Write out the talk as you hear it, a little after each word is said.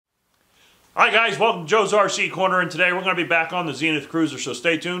Hi guys, welcome to Joe's RC Corner, and today we're going to be back on the Zenith Cruzer, so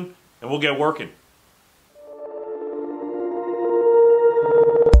stay tuned and we'll get working.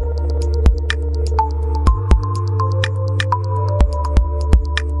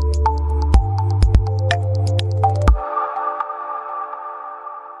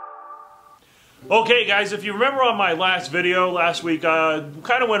 Okay guys, if you remember on my last video last week,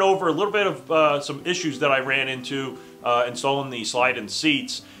 kind of went over a little bit of some issues that I ran into installing the slide-in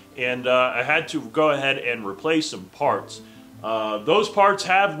seats, and I had to go ahead and replace some parts. Those parts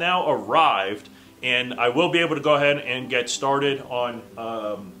have now arrived, and I will be able to go ahead and get started on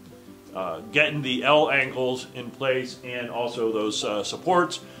getting the L angles in place and also those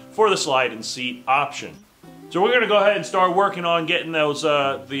supports for the slide-in seat option. So we're going to go ahead and start working on getting those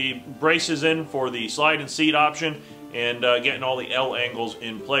the braces in for the slide-in seat option and getting all the L angles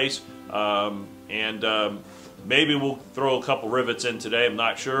in place. Maybe we'll throw a couple rivets in today. I'm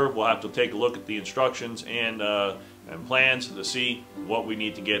not sure. We'll have to take a look at the instructions and plans to see what we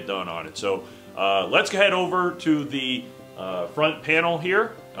need to get done on it. So let's head over to the front panel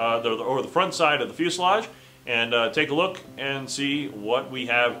here, or the front side of the fuselage, and take a look and see what we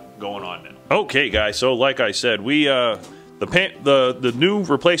have going on now. Okay guys, so like I said, we the new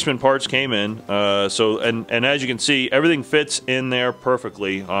replacement parts came in, and as you can see, everything fits in there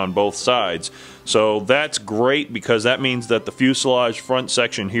perfectly on both sides. So that's great, because that means that the fuselage front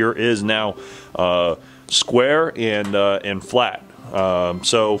section here is now square and flat.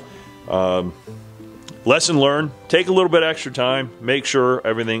 Lesson learned, take a little bit extra time, make sure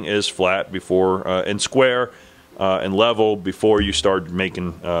everything is flat before and square and level before you start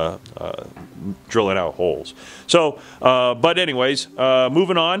making drilling out holes. So but anyways,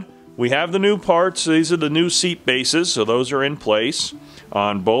 moving on, we have the new parts. These are the new seat bases, so those are in place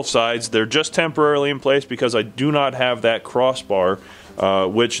on both sides. They're just temporarily in place because I do not have that crossbar,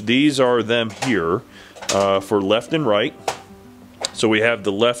 which these are them here for left and right. So we have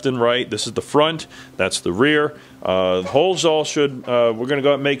the left and right. This is the front. That's the rear. The holes all should. We're going to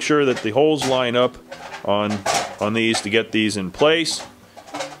go and make sure that the holes line up on these to get these in place,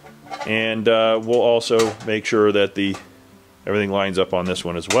 and we'll also make sure that everything lines up on this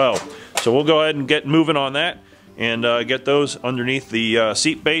one as well. So we'll go ahead and get moving on that and get those underneath the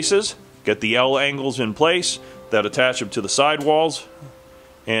seat bases. Get the L angles in place that attach them to the side walls,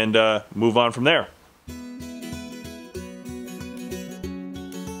 and move on from there.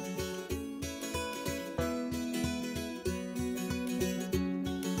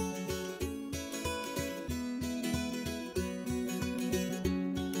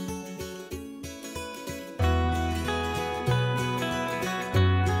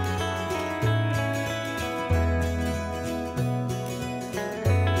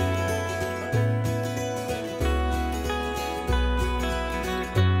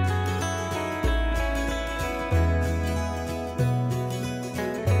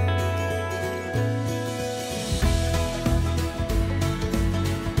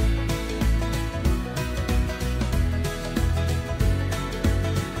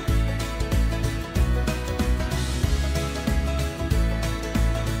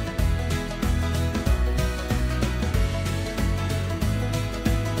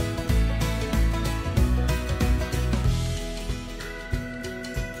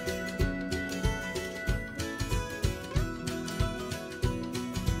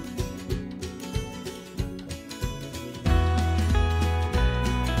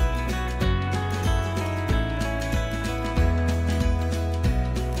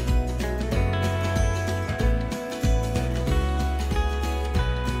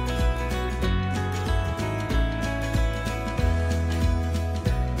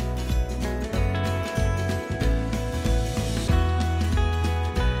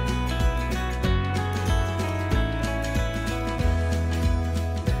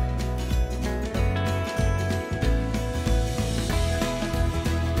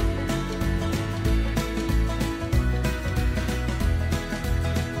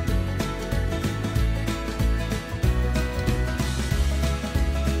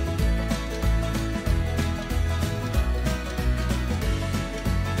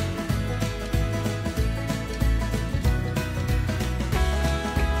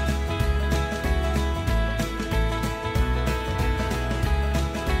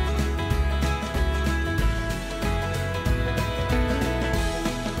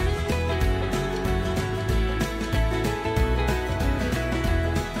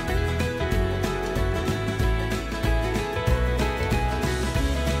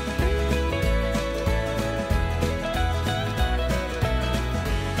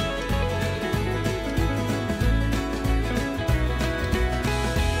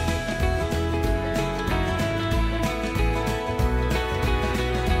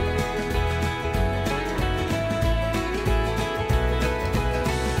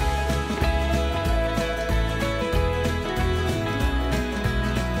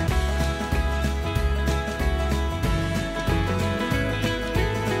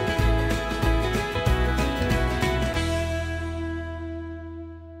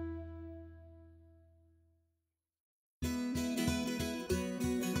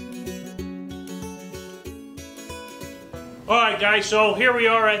 Alright guys, so here we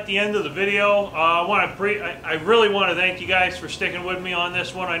are at the end of the video. I really want to thank you guys for sticking with me on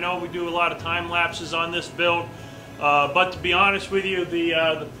this one. I know we do a lot of time lapses on this build, but to be honest with you,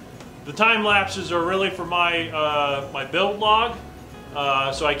 the time lapses are really for my my build log.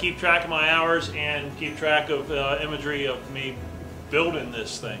 So I keep track of my hours and keep track of imagery of me building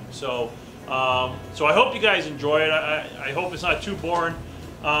this thing. So so I hope you guys enjoy it. I hope it's not too boring,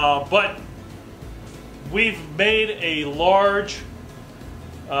 but we've made a large,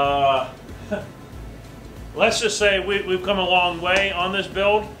 let's just say we've come a long way on this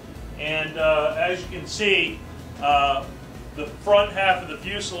build, and as you can see, the front half of the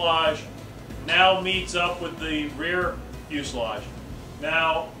fuselage now meets up with the rear fuselage.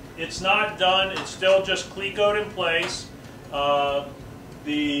 Now, it's not done, it's still just clecoed in place.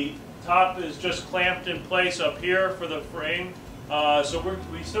 The top is just clamped in place up here for the frame. So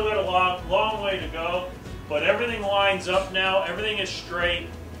we still got a long way to go, but everything lines up now. Everything is straight.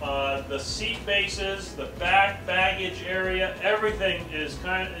 The seat bases, the back baggage area, everything is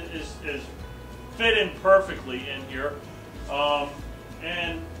is fit in perfectly in here.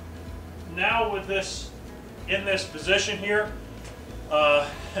 And now with this in this position here,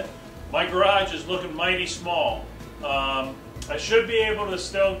 my garage is looking mighty small. I should be able to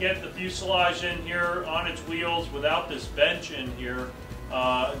still get the fuselage in here on its wheels without this bench in here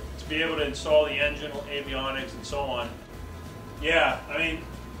to be able to install the engine, avionics, and so on. Yeah, I mean,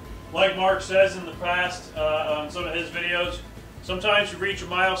 like Mark says in the past on some of his videos, sometimes you reach a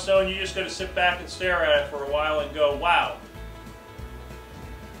milestone, you just got to sit back and stare at it for a while and go, wow,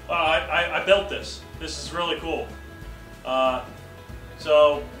 I built this. This is really cool.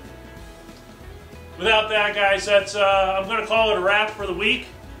 So without that, guys, that's I'm going to call it a wrap for the week.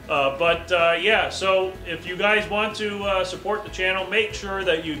 Yeah, so if you guys want to support the channel, make sure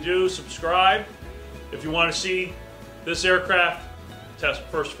that you do subscribe if you want to see this aircraft test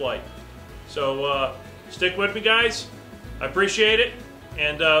first flight. So stick with me, guys. I appreciate it,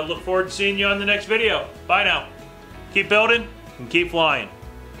 and look forward to seeing you on the next video. Bye now. Keep building and keep flying.